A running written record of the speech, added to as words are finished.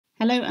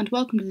Hello and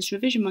welcome to this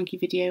Revision Monkey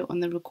video on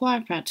the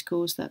required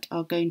practicals that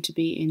are going to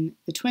be in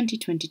the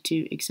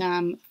 2022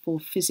 exam for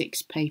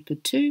Physics Paper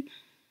 2.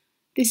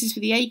 This is for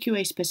the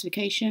AQA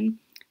specification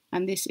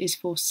and this is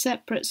for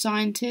separate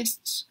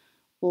scientists,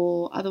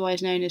 or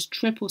otherwise known as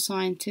triple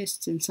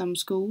scientists in some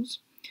schools.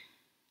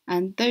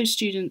 And those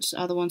students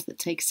are the ones that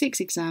take 6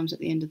 exams at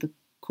the end of the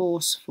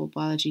course for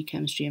biology,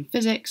 chemistry and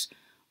physics,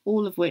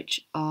 all of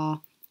which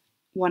are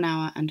 1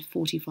 hour and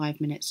 45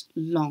 minutes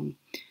long.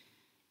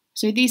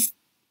 So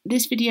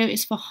this video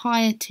is for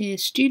higher tier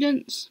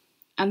students,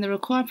 and the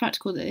required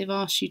practical that they've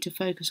asked you to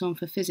focus on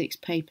for Physics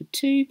Paper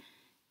 2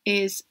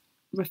 is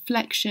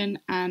reflection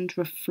and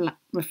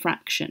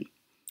refraction.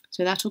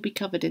 So that will be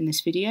covered in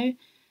this video.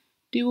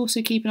 Do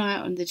also keep an eye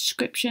out on the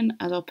description,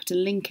 as I'll put a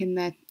link in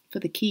there for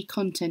the key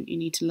content you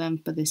need to learn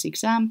for this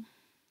exam,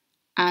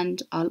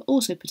 and I'll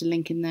also put a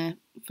link in there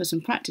for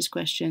some practice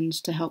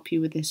questions to help you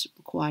with this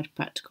required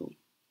practical.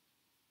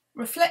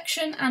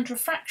 Reflection and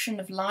refraction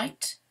of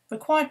light,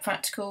 required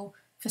practical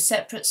for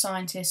separate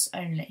scientists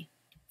only.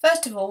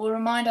 First of all, we'll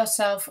remind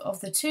ourselves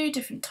of the 2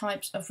 different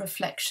types of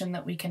reflection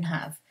that we can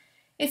have.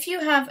 If you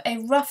have a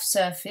rough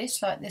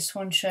surface, like this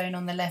one shown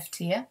on the left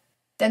here,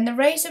 then the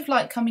rays of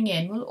light coming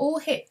in will all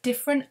hit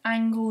different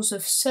angles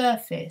of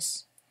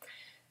surface.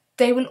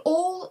 They will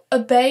all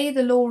obey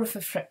the law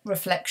of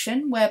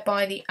reflection,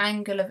 whereby the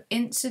angle of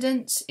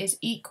incidence is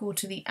equal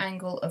to the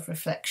angle of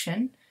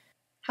reflection.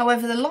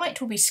 However, the light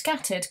will be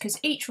scattered because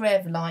each ray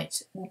of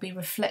light will be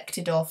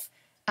reflected off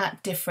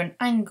at different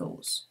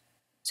angles.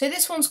 So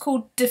this one's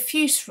called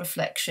diffuse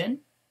reflection,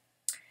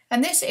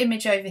 and this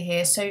image over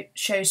here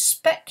shows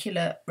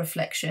specular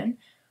reflection,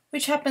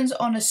 which happens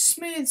on a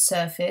smooth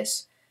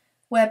surface,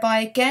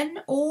 whereby again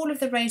all of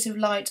the rays of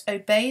light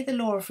obey the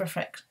law of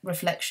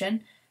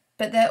reflection,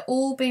 but they're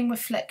all being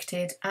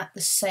reflected at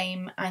the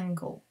same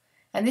angle.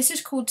 And this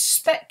is called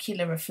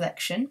specular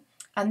reflection,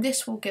 and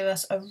this will give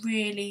us a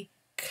really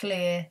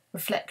clear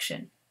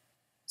reflection.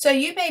 So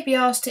you may be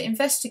asked to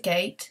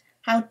investigate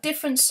how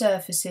different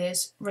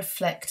surfaces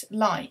reflect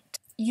light.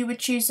 You would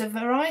choose a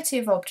variety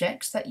of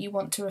objects that you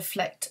want to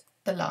reflect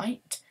the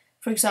light,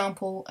 for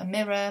example a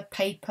mirror,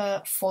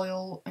 paper,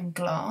 foil and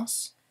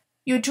glass.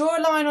 You would draw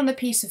a line on a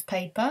piece of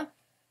paper,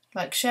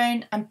 like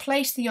shown, and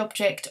place the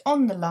object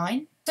on the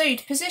line. So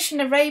you'd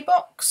position a ray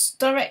box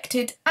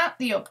directed at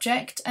the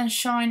object and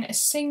shine a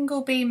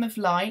single beam of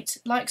light,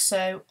 like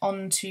so,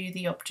 onto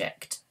the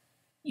object.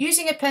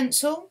 Using a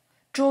pencil,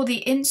 draw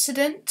the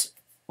incident,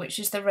 which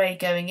is the ray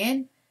going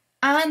in,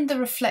 and the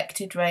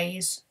reflected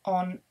rays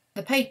on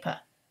the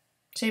paper.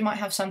 So you might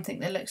have something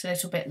that looks a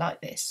little bit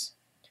like this.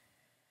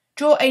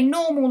 Draw a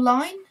normal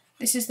line.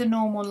 This is the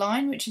normal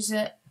line, which is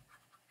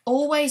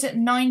always at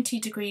 90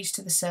 degrees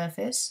to the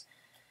surface,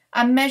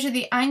 and measure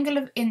the angle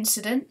of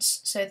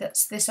incidence. So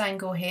that's this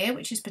angle here,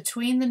 which is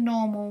between the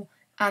normal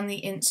and the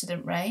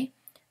incident ray,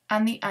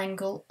 and the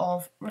angle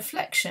of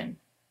reflection.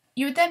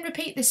 You would then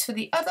repeat this for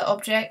the other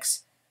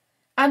objects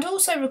and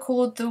also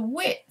record the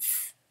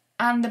width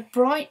and the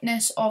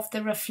brightness of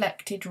the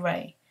reflected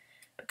ray.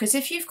 Because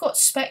if you've got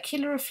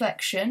specular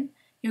reflection,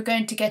 you're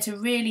going to get a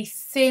really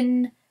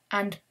thin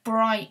and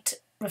bright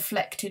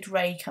reflected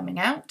ray coming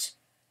out.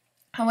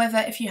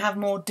 However, if you have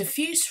more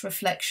diffuse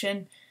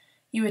reflection,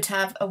 you would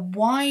have a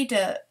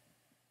wider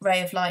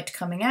ray of light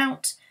coming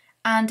out,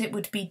 and it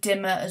would be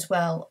dimmer as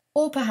well.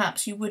 Or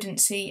perhaps you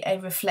wouldn't see a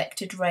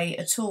reflected ray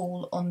at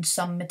all on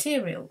some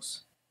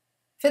materials.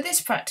 For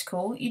this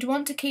practical, you'd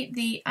want to keep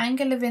the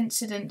angle of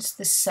incidence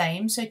the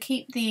same, so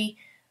keep the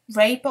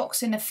ray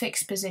box in a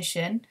fixed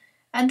position,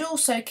 and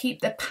also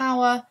keep the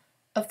power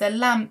of the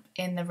lamp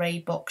in the ray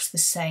box the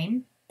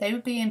same. They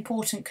would be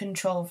important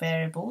control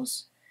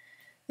variables.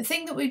 The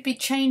thing that we'd be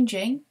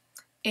changing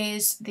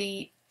is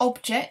the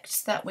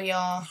object that we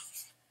are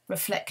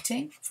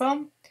reflecting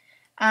from,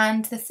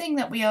 and the thing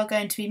that we are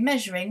going to be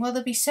measuring, well,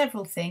 there'll be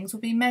several things. We'll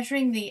be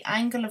measuring the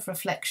angle of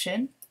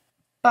reflection,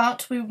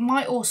 but we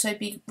might also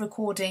be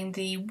recording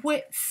the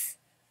width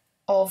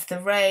of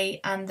the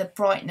ray and the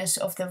brightness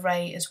of the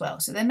ray as well.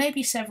 So there may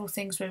be several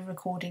things we're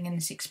recording in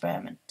this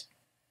experiment.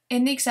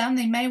 In the exam,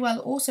 they may well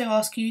also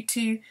ask you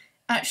to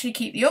actually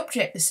keep the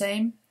object the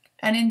same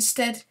and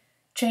instead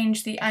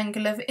change the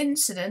angle of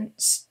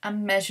incidence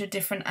and measure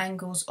different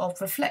angles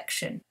of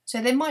reflection.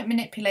 So they might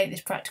manipulate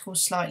this practical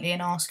slightly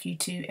and ask you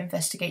to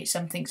investigate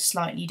something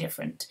slightly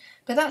different.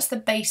 But that's the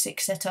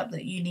basic setup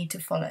that you need to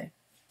follow.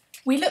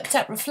 We looked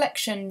at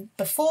reflection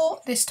before.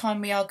 This time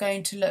we are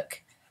going to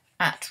look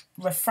at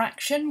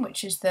refraction,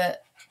 which is the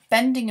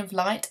bending of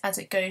light as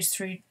it goes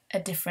through a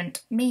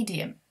different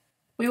medium.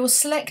 We will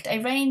select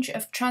a range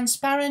of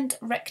transparent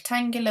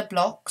rectangular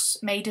blocks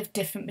made of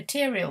different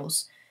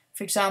materials,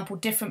 for example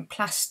different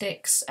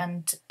plastics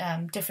and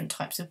different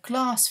types of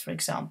glass, for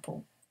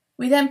example.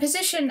 We then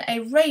position a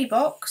ray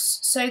box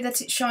so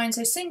that it shines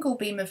a single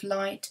beam of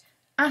light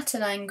at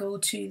an angle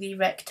to the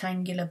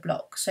rectangular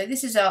block. So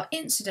this is our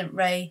incident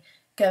ray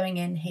going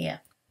in here.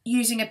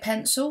 Using a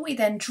pencil, we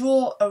then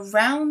draw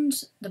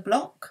around the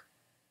block,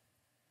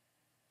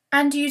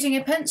 and using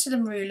a pencil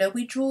and ruler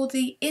we draw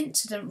the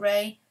incident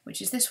ray,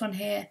 which is this one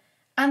here,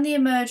 and the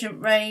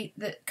emergent ray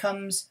that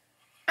comes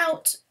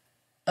out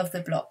of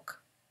the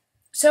block.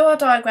 So our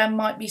diagram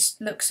might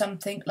look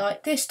something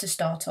like this to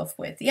start off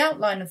with. The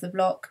outline of the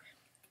block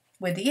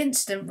with the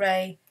incident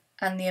ray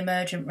and the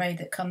emergent ray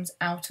that comes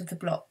out of the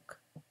block.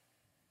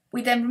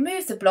 We then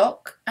remove the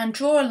block and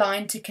draw a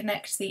line to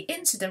connect the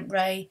incident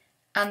ray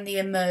and the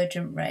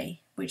emergent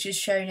ray, which is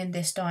shown in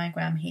this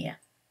diagram here.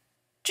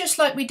 Just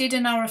like we did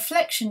in our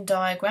reflection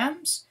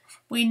diagrams,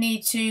 we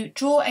need to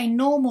draw a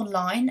normal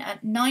line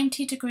at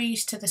 90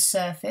 degrees to the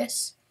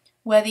surface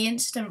where the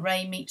incident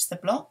ray meets the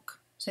block.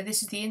 So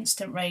this is the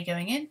incident ray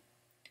going in.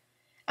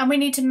 And we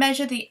need to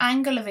measure the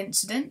angle of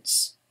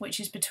incidence, which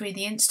is between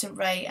the incident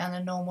ray and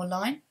the normal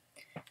line,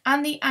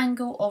 and the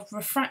angle of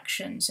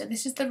refraction. So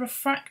this is the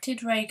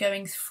refracted ray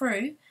going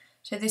through.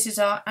 So this is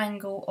our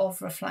angle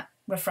of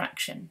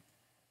refraction.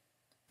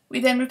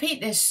 We then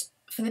repeat this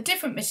for the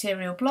different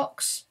material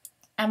blocks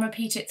and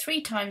repeat it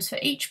 3 times for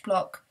each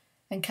block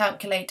and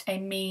calculate a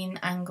mean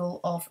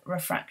angle of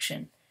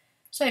refraction.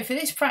 So for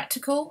this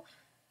practical,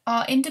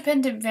 our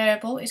independent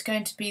variable is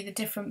going to be the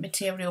different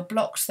material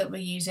blocks that we're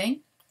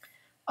using.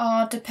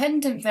 Our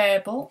dependent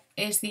variable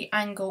is the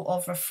angle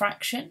of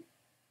refraction.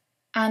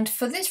 And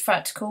for this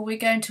practical, we're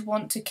going to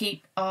want to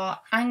keep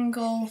our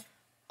angle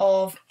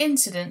of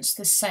incidence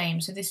the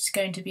same. So this is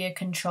going to be a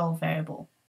control variable.